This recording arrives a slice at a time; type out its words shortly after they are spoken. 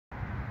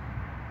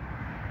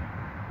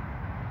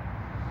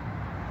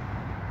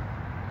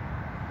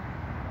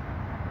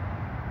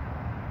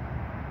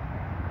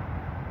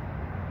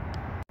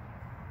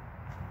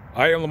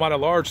I am Lamont at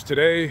Large.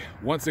 Today,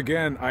 once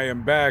again, I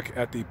am back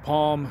at the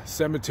Palm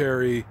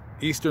Cemetery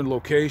Eastern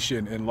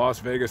location in Las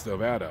Vegas,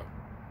 Nevada.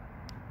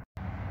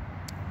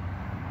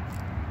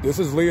 This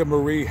is Leah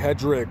Marie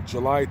Hedrick,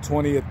 July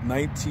 20th,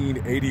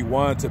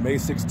 1981 to May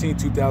 16,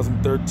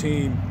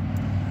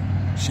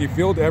 2013. She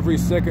filled every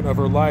second of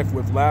her life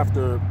with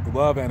laughter,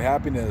 love, and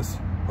happiness.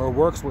 Her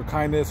works were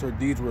kindness, her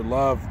deeds were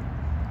love.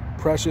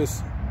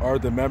 Precious are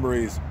the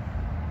memories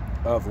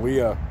of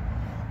Leah.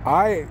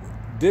 I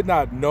did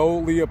not know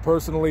Leah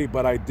personally,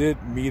 but I did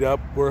meet up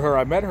with her.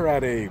 I met her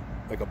at a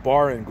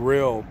bar and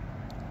grill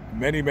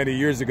many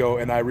years ago,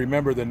 and I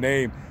remember the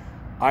name.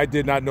 I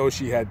did not know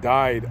she had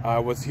died. I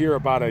was here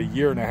about a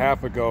year and a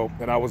half ago,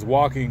 and I was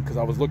walking because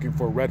I was looking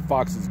for Redd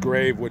Foxx's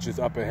grave, which is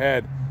up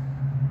ahead,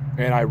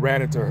 and I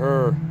ran into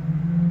her.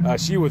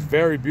 She was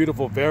very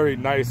beautiful, very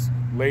nice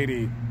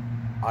lady.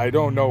 I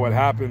don't know what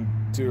happened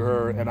to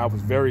her, and I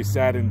was very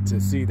saddened to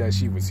see that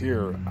she was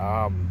here.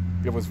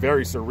 It was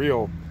very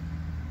surreal.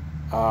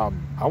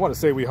 I want to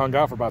say we hung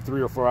out for about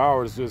 3 or 4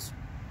 hours just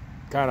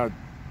kind of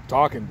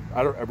talking.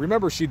 I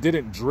remember she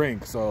didn't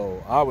drink,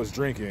 so I was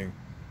drinking,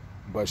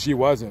 but she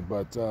wasn't.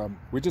 But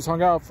we just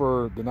hung out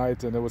for the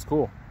night, and it was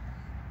cool.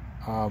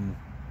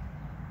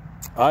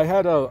 I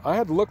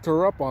had looked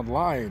her up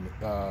online,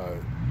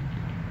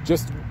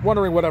 just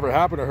wondering whatever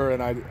happened to her,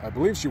 and I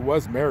believe she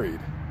was married.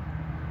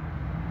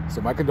 So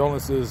my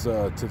condolences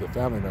to the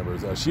family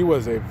members. She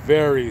was a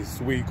very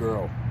sweet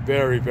girl,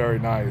 very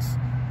nice.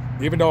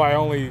 Even though I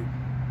only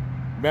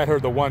met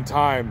her the one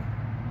time,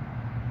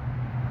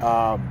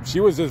 she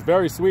was just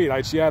very sweet.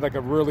 She had like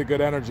a really good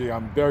energy.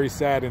 I'm very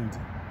saddened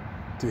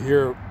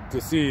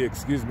to see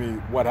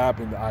what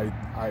happened.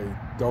 I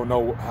don't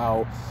know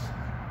how.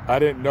 I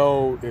didn't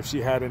know if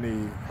she had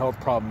any health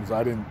problems.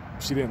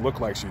 She didn't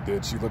look like she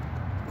did. She looked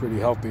pretty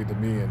healthy to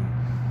me, and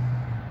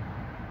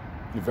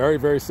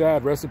very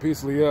sad. Rest in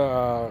peace,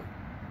 Leah.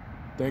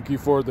 Thank you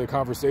for the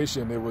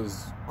conversation. It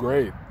was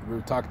great.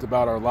 We talked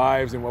about our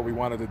lives and what we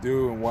wanted to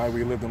do and why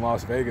we lived in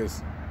Las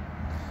Vegas.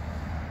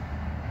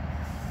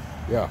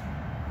 Yeah.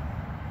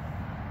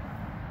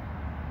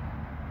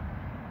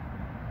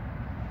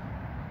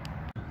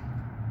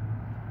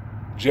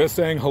 Just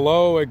saying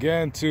hello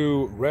again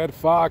to Redd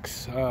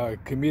Foxx,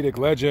 comedic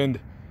legend.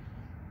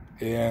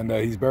 And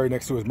he's buried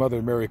next to his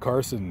mother, Mary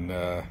Carson.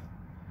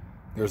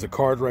 There's a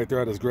card right there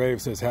at his grave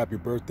that says, "Happy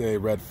birthday,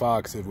 Redd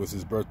Foxx." It was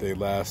his birthday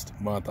last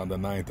month on the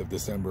 9th of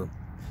December.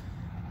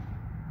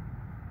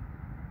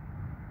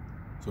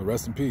 So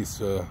rest in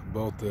peace,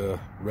 both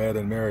Redd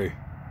and Mary.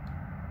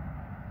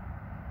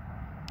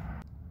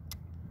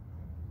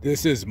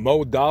 This is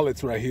Mo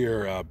Dalitz right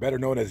here, better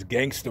known as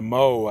Gangsta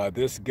Mo.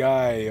 This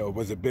guy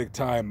was a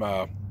big-time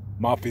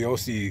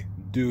mafiosi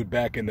dude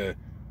back in the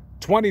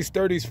 20s,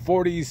 30s,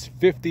 40s,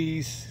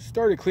 50s.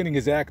 Started cleaning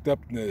his act up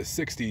in the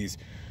 60s.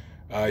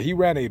 He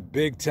ran a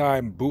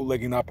big-time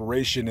bootlegging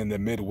operation in the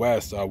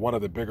Midwest, one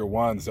of the bigger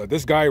ones.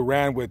 This guy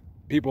ran with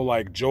people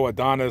like Joe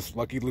Adonis,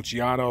 Lucky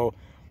Luciano,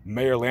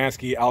 Mayor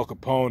Lansky, Al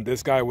Capone.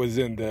 This guy was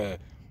in the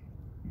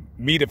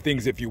meat of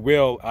things, if you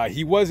will.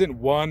 He wasn't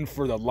one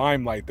for the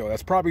limelight, though.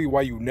 That's probably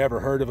why you never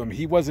heard of him.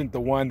 He wasn't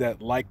the one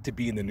that liked to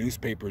be in the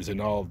newspapers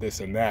and all this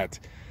and that.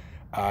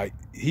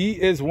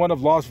 He is one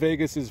of Las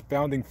Vegas's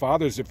founding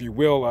fathers, if you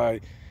will.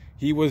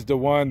 He was the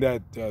one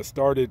that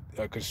started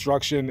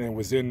construction and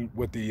was in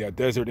with the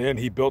Desert Inn.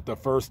 He built the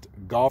first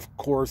golf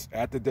course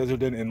at the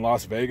Desert Inn in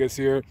Las Vegas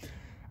here.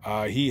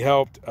 He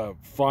helped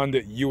fund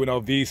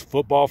UNLV's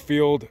football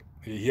field.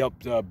 He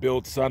helped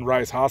build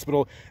Sunrise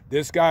Hospital.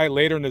 This guy,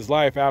 later in his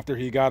life, after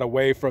he got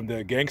away from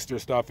the gangster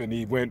stuff and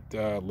he went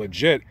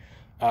legit,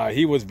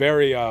 he was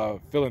very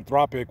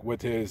philanthropic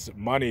with his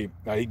money.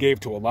 He gave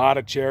to a lot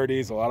of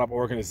charities, a lot of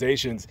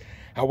organizations.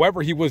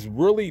 However, he was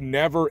really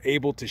never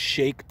able to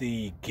shake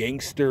the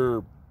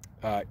gangster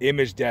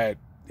image that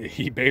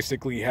he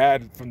basically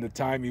had from the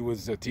time he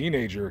was a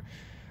teenager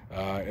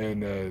in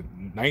the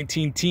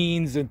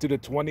 19-teens into the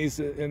 20s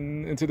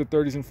and into the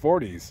 30s and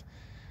 40s.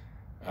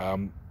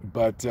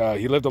 But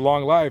he lived a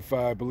long life.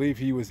 I believe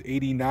he was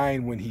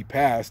 89 when he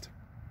passed.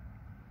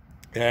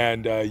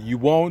 And you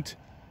won't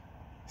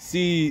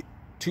see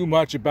too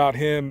much about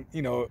him,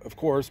 you know, of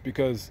course,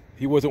 because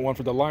he wasn't one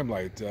for the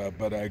limelight.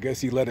 But I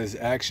guess he let his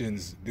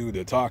actions do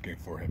the talking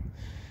for him.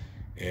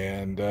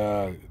 And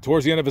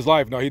towards the end of his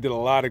life, no, he did a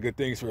lot of good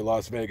things for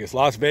Las Vegas.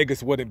 Las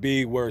Vegas wouldn't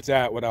be where it's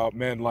at without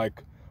men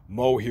like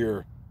Mo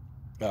here,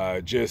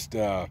 just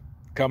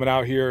coming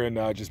out here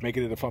and just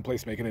making it a fun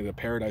place, making it a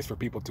paradise for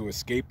people to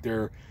escape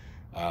their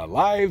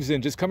lives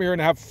and just come here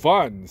and have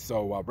fun.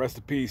 So rest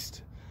in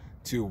peace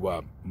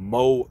to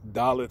Mo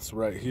Dalitz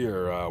right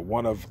here,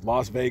 one of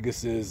Las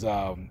Vegas's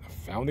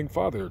founding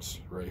fathers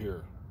right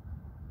here.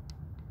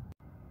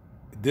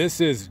 This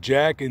is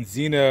Jack and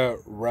Zena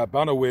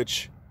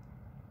Rabanowitz.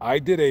 I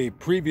did a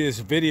previous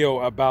video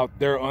about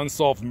their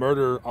unsolved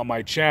murder on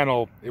my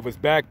channel. It was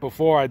back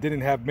before I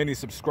didn't have many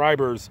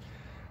subscribers,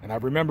 and I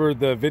remember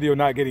the video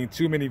not getting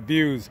too many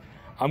views.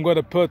 I'm going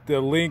to put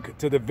the link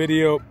to the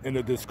video in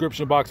the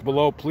description box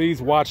below.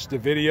 Please watch the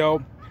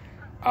video.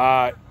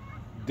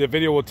 the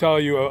video will tell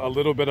you a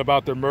little bit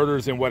about their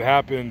murders and what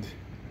happened,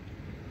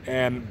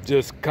 and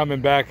just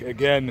coming back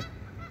again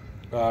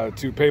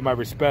to pay my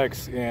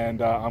respects.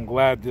 And I'm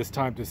glad this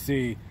time to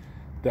see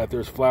that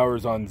there's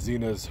flowers on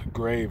Zena's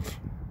grave.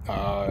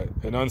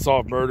 An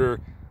unsolved murder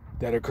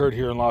that occurred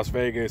here in Las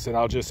Vegas, and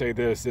I'll just say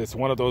this, it's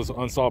one of those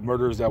unsolved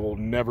murders that will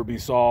never be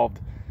solved,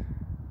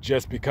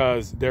 just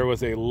because there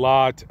was a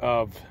lot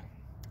of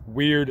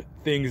weird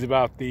things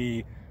about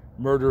the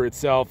murder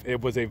itself.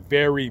 It was a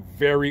very,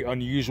 very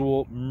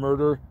unusual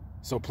murder.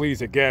 So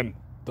please, again,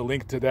 the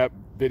link to that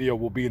video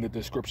will be in the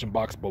description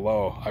box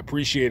below. I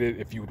appreciate it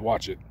if you would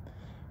watch it.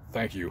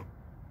 Thank you.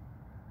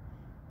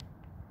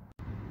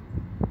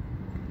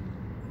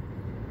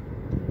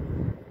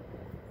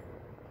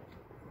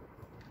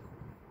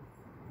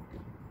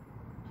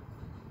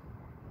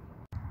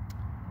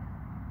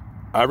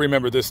 I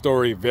remember this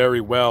story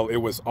very well. It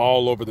was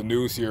all over the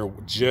news here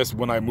just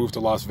when I moved to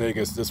Las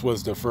Vegas. This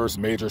was the first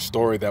major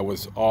story that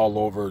was all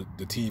over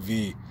the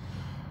TV.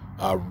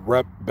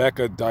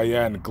 Rebecca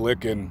Diane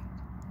Glicken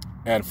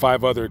and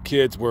 5 other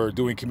kids were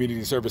doing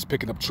community service,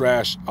 picking up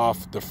trash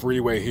off the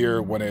freeway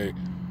here, when a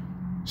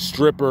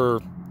stripper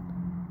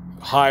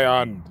high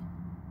on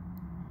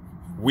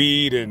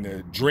weed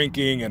and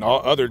drinking and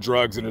all other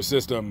drugs in her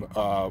system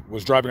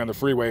was driving on the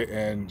freeway,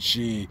 and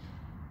she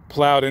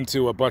plowed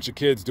into a bunch of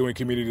kids doing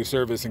community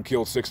service and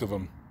killed 6 of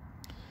them.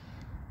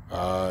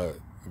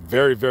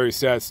 Very, very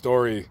sad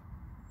story.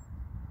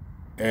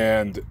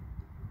 And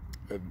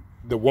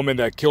the woman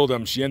that killed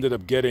him, she ended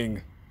up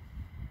getting,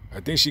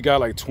 I think she got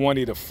like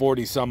 20 to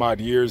 40 some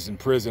odd years in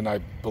prison. I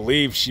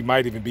believe she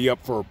might even be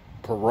up for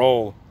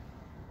parole.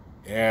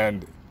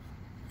 And,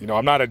 you know,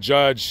 I'm not a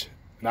judge,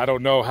 and I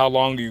don't know how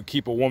long you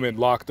keep a woman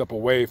locked up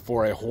away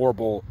for a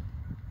horrible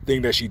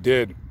thing that she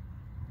did.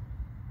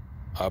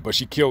 But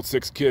she killed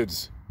 6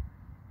 kids.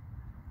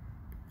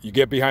 You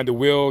get behind the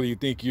wheel, you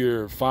think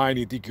you're fine,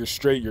 you think you're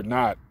straight, you're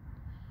not.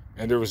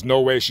 And there was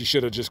no way she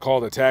should have just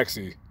called a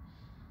taxi.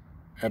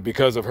 And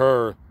because of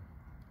her,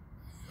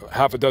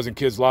 half a dozen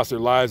kids lost their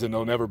lives, and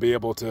they'll never be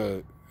able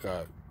to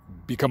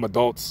become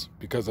adults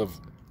because of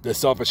the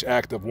selfish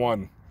act of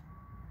one.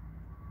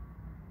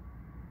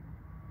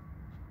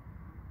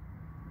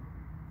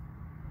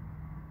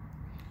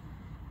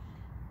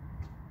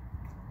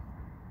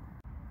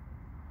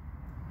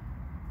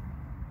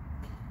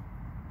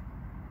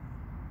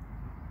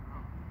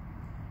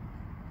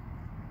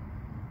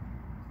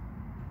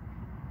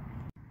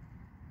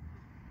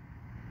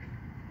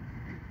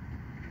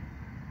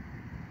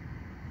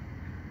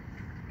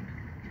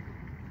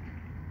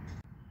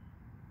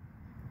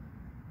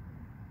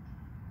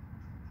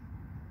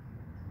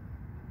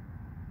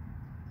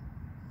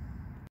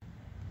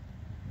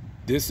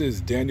 This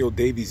is Daniel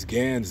Davies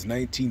Gans,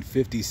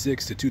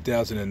 1956 to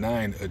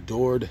 2009,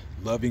 adored,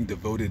 loving,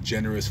 devoted,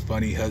 generous,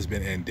 funny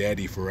husband and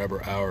daddy,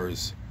 forever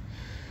ours.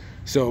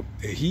 So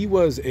he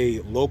was a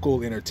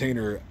local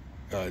entertainer,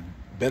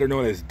 better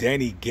known as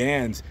Danny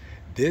Gans.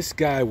 This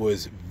guy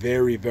was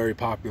very, very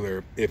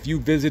popular. If you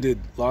visited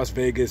Las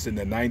Vegas in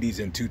the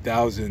 90s and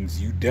 2000s,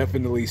 you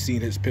definitely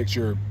seen his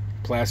picture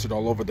plastered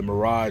all over the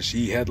Mirage.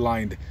 He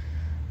headlined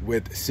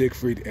with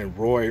Siegfried and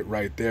Roy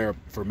right there.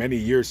 For many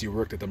years, he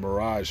worked at the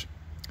Mirage.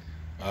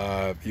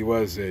 He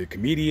was a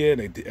comedian,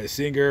 a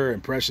singer,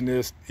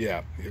 impressionist.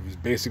 Yeah, it was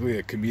basically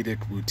a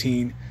comedic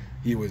routine.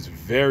 He was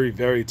very,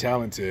 very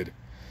talented.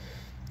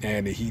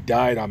 And he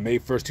died on May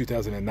 1st,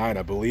 2009.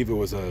 I believe it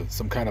was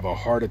some kind of a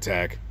heart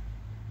attack.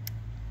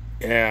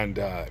 And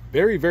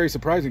very, very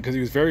surprising, because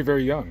he was very,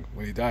 very young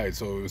when he died.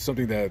 So it was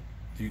something that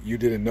you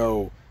didn't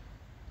know,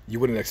 you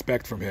wouldn't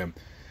expect from him.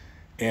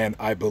 And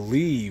I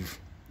believe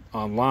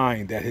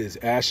online that his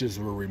ashes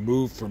were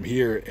removed from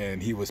here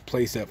and he was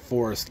placed at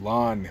Forest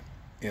Lawn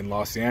in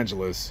Los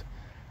Angeles.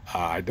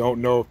 I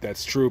don't know if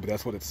that's true, but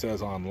that's what it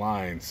says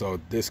online. So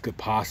this could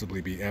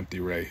possibly be empty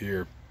right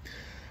here.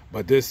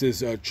 But this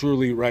is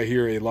truly right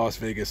here a Las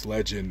Vegas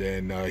legend,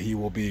 and he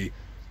will be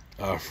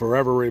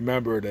forever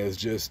remembered as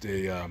just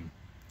a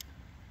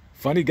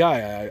funny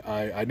guy.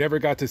 I never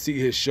got to see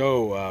his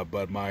show,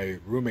 but my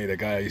roommate, a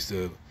guy I used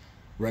to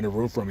rent a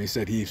room from, he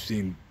said he's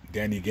seen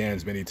Danny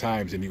Gans many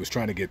times, and he was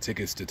trying to get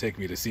tickets to take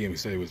me to see him. He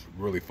said it was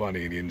really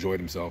funny and he enjoyed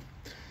himself.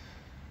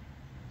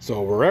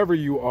 So wherever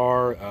you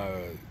are,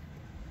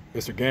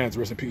 Mr. Gans,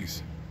 rest in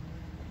peace.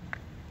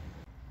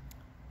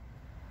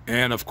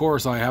 And of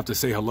course, I have to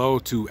say hello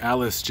to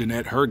Alice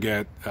Jeanette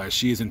Herget.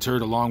 She is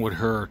interred along with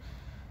her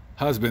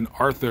husband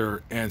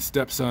Arthur and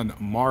stepson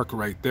Mark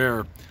right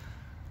there.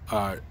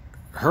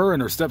 Her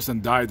and her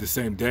stepson died the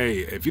same day.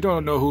 If you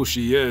don't know who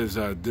she is,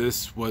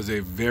 this was a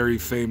very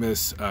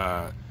famous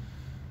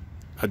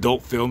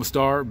adult film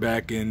star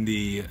back in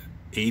the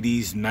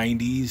 80s,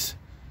 90s.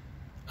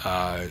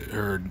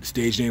 Her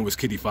stage name was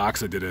Kitty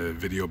Fox. I did a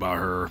video about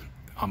her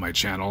on my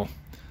channel.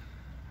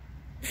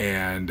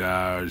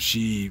 And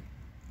she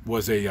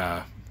was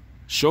a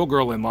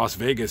showgirl in Las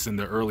Vegas in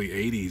the early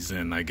 80s,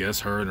 and I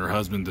guess her and her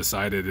husband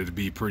decided it'd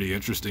be pretty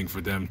interesting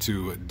for them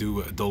to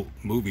do adult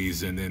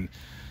movies, and then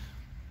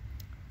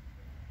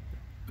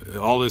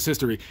all this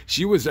history.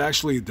 She was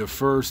actually the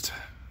first,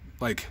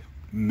 like,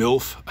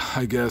 MILF,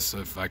 I guess,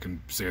 if I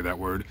can say that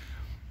word.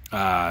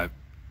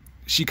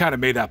 She kind of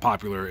made that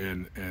popular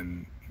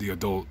in the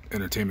adult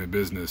entertainment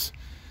business.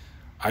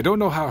 I don't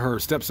know how her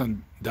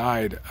stepson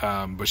died,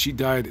 but she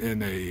died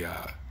in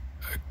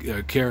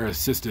a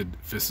care-assisted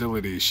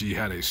facility. She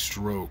had a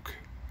stroke.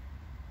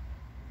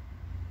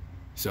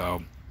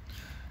 So,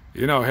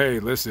 you know, hey,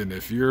 listen,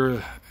 if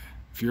you're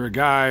a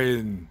guy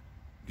and,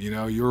 you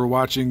know, you were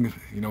watching,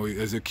 you know,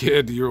 as a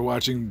kid, you were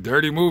watching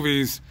dirty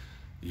movies,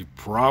 you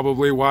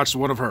probably watched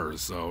one of hers.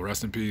 So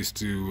rest in peace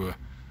to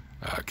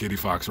Kitty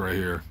Fox right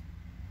here.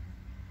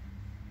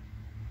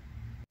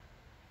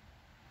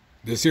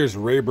 This here's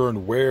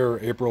Rayburn Ware,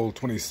 April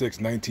 26,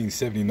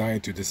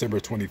 1979 to December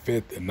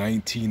 25th,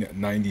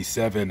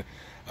 1997.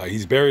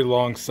 He's buried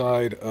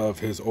alongside of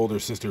his older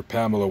sister,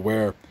 Pamela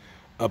Ware.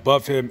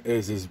 Above him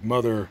is his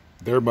mother,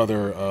 their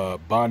mother,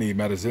 Bonnie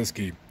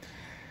Matazinski.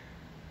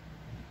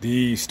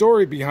 The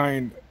story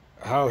behind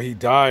how he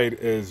died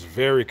is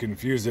very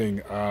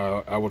confusing.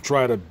 I will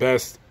try to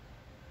best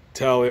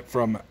tell it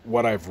from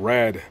what I've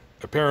read.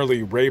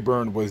 Apparently,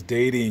 Rayburn was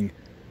dating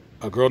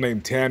a girl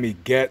named Tammy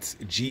Getz,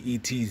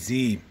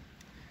 G-E-T-Z.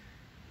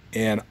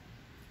 And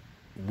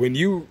when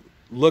you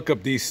look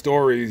up these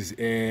stories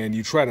and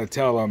you try to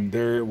tell them,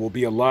 there will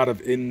be a lot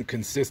of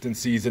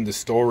inconsistencies in the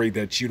story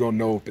that you don't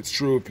know if it's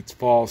true, if it's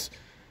false.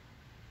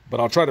 But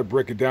I'll try to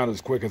break it down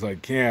as quick as I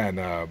can.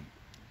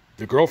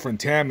 The girlfriend,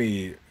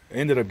 Tammy,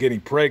 ended up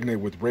getting pregnant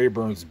with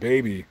Rayburn's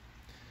baby.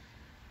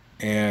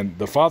 And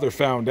the father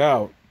found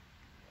out.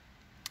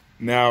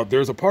 Now,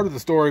 there's a part of the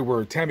story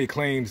where Tammy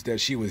claims that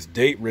she was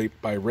date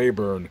raped by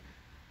Rayburn.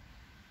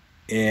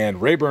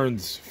 And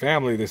Rayburn's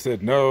family, they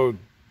said, no,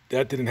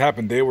 that didn't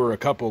happen. They were a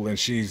couple and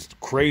she's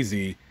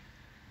crazy.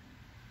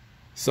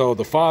 So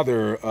the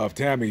father of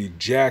Tammy,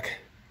 Jack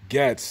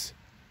Getz,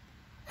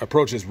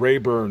 approaches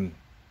Rayburn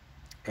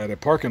at a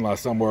parking lot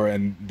somewhere,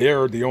 and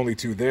they're the only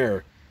two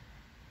there.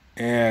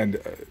 And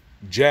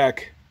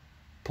Jack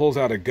pulls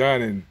out a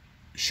gun and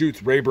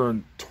shoots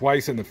Rayburn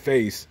twice in the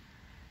face,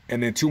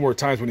 and then 2 more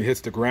times when he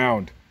hits the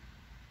ground.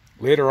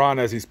 Later on,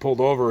 as he's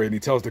pulled over and he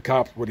tells the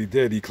cops what he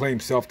did, he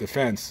claims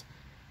self-defense.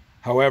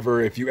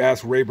 However, if you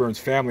ask Rayburn's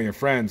family and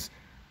friends,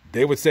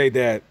 they would say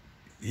that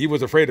he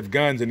was afraid of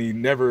guns and he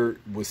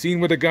never was seen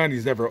with a gun.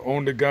 He's never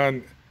owned a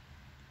gun,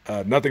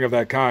 nothing of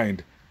that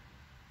kind.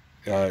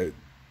 The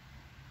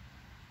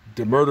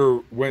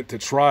murder went to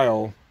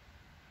trial,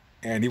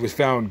 and he was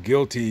found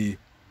guilty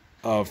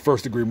of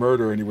first-degree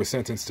murder, and he was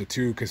sentenced to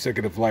 2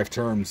 consecutive life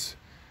terms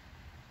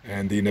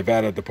in the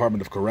Nevada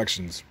Department of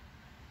Corrections.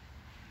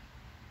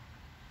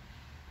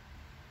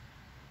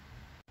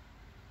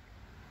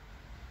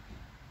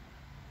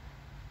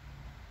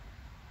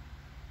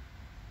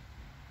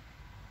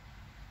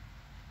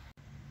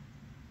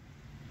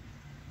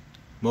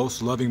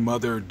 Most loving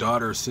mother,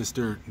 daughter,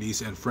 sister,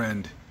 niece, and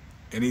friend.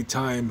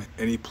 Anytime,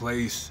 any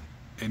place,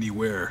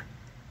 anywhere.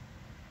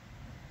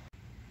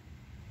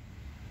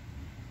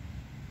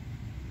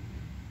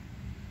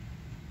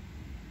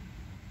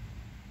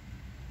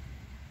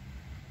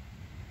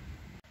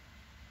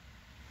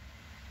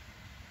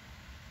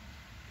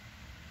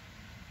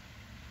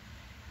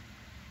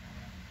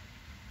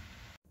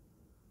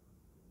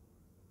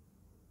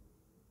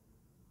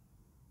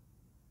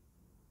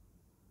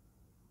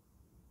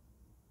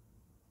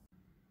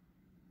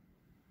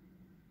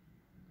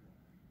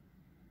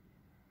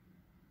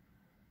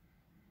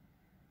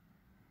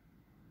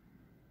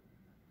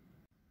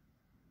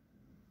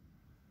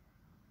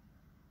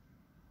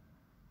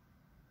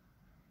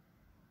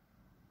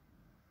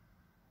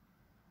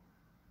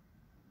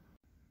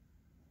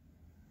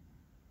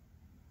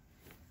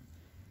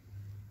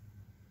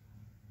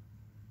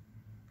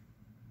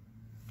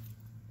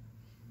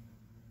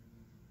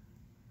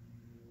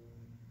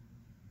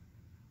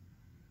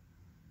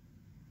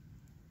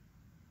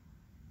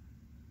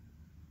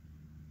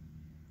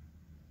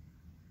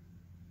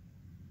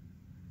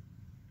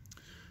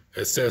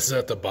 It says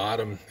at the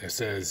bottom, it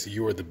says,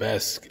 "You are the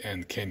best,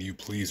 and can you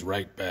please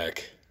write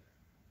back?"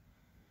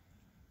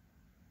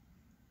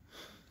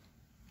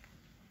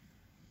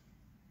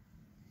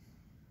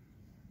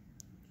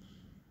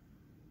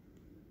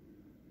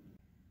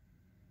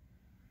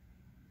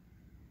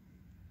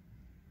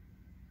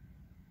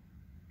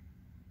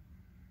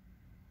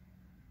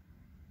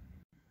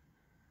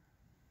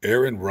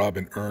 Aaron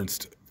Robin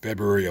Ernst,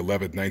 February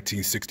 11,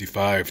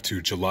 1965 to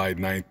July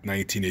 9,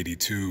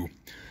 1982.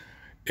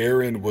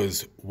 Aaron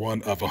was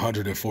one of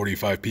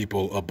 145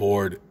 people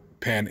aboard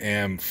Pan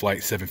Am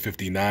Flight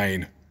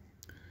 759.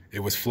 It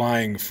was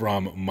flying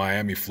from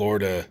Miami,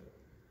 Florida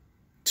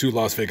to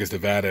Las Vegas,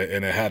 Nevada,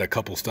 and it had a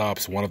couple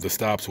stops. One of the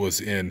stops was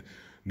in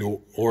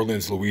New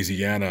Orleans,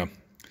 Louisiana.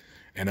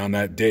 And on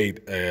that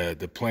date,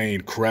 the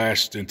plane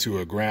crashed into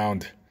a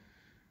ground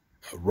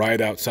right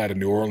outside of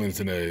New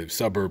Orleans in a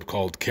suburb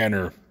called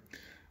Kenner.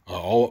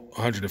 All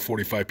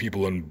 145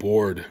 people on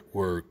board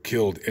were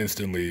killed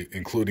instantly,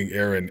 including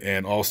Aaron,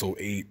 and also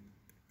 8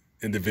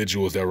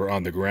 individuals that were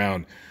on the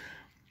ground.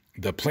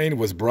 The plane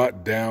was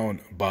brought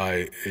down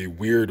by a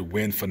weird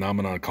wind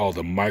phenomenon called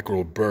a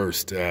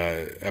microburst.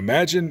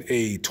 Imagine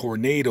a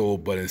tornado,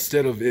 but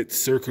instead of it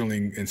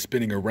circling and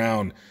spinning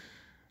around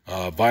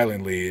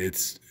violently,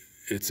 it's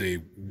a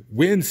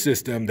wind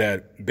system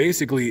that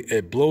basically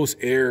it blows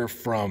air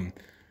from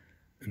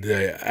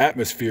the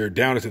atmosphere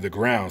down into the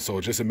ground. So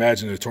just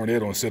imagine a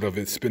tornado, instead of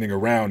it spinning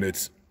around,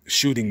 it's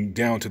shooting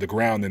down to the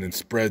ground and then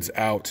spreads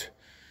out.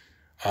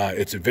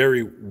 It's a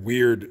very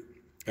weird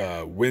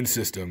wind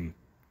system.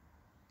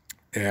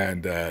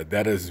 And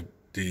that is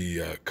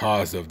the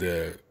cause of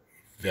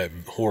that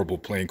horrible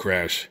plane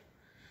crash.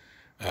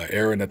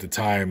 Aaron at the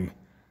time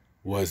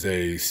was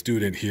a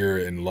student here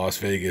in Las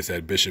Vegas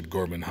at Bishop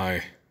Gorman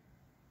High.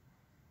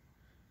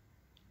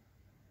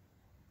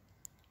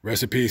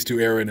 Rest in peace to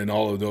Aaron and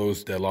all of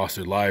those that lost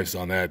their lives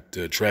on that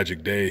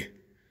tragic day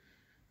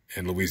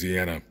in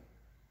Louisiana.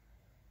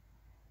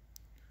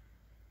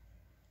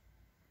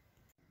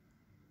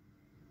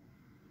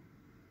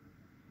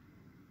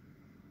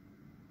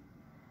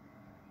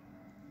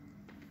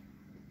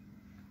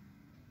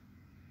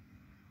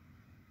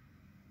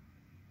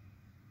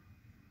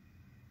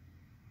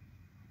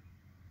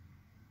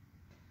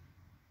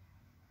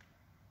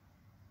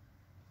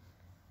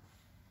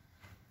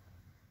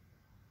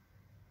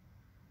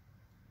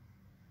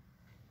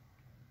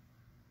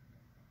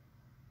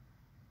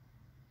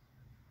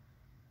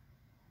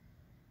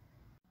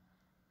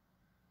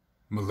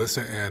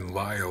 Melissa Ann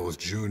Lyles,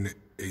 June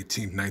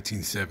 18,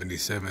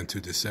 1977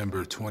 to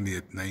December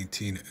 20th,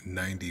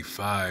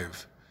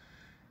 1995.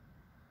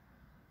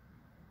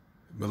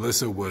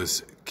 Melissa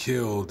was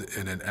killed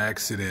in an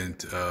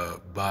accident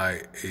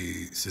by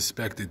a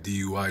suspected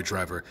DUI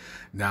driver.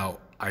 Now,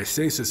 I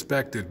say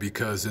suspected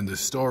because in the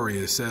story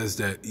it says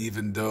that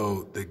even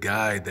though the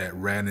guy that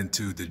ran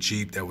into the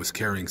Jeep that was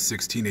carrying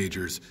 6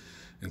 teenagers,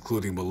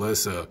 including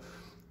Melissa,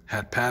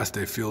 had passed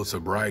a field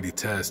sobriety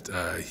test,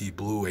 he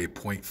blew a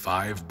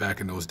 .5. Back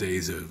in those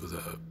days, it was,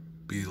 I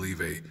believe,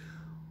 a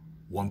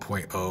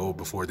 1.0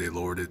 before they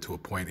lowered it to a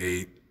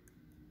 .8.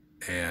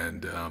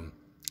 And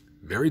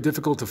very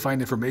difficult to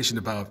find information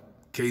about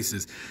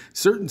cases.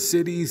 Certain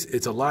cities,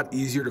 it's a lot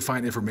easier to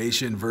find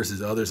information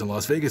versus others. And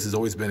Las Vegas has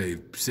always been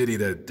a city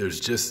that there's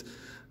just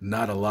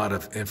not a lot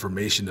of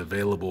information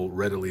available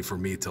readily for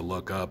me to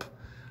look up.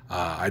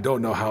 I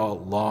don't know how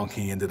long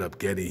he ended up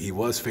getting. He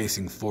was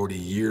facing 40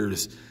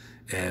 years,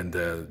 and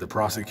the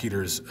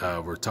prosecutors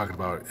were talking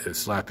about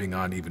slapping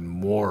on even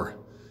more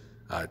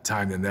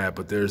time than that.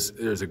 But there's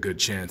a good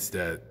chance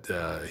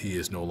that he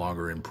is no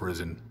longer in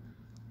prison.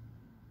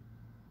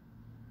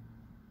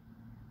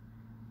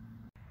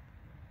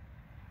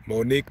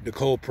 Monique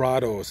Nicole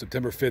Prado,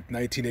 September 5th,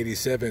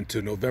 1987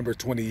 to November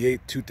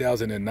 28,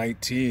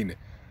 2019.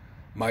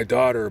 My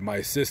daughter,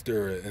 my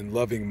sister, and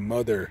loving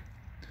mother.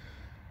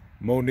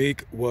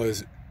 Monique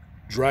was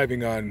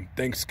driving on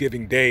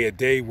Thanksgiving Day, a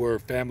day where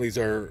families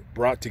are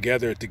brought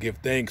together to give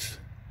thanks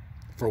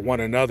for one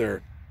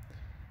another.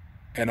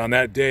 And on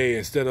that day,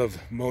 instead of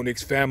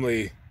Monique's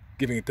family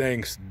giving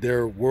thanks,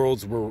 their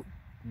worlds were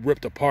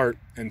ripped apart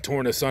and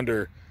torn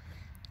asunder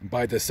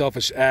by the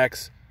selfish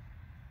acts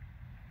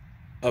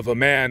of a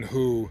man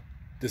who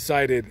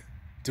decided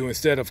to,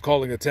 instead of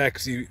calling a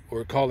taxi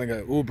or calling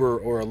an Uber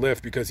or a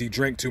Lyft because he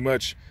drank too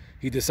much,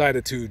 he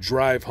decided to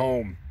drive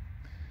home.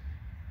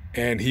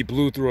 And he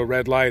blew through a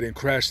red light and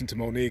crashed into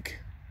Monique,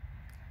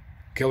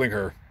 killing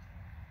her.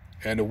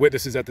 And the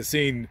witnesses at the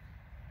scene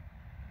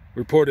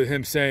reported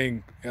him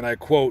saying, and I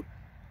quote,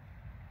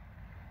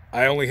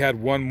 "I only had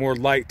one more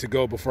light to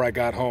go before I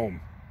got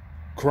home,"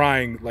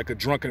 crying like a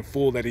drunken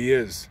fool that he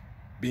is,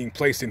 being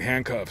placed in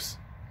handcuffs.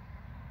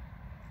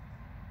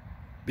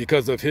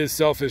 Because of his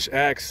selfish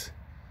acts,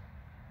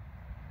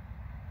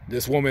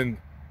 this woman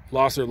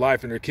lost her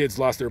life and her kids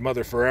lost their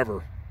mother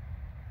forever.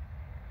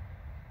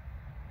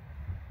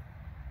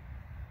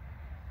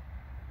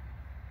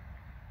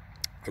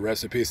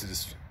 Rest in peace to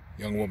this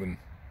young woman.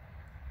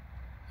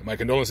 And my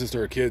condolences to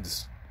her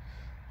kids.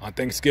 On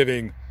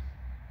Thanksgiving,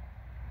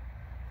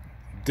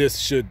 this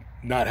should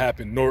not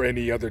happen, nor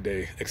any other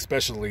day,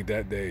 especially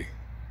that day.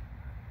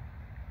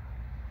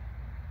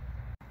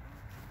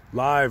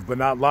 Live, but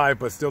not live,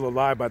 but still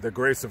alive by the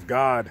grace of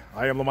God.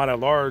 I am Lamont at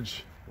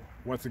Large,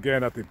 once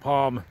again at the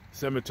Palm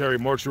Cemetery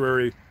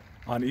Mortuary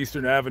on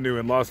Eastern Avenue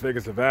in Las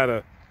Vegas,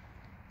 Nevada.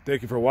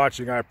 Thank you for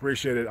watching. I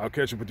appreciate it. I'll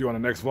catch up with you on the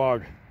next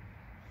vlog.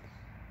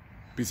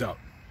 Peace out.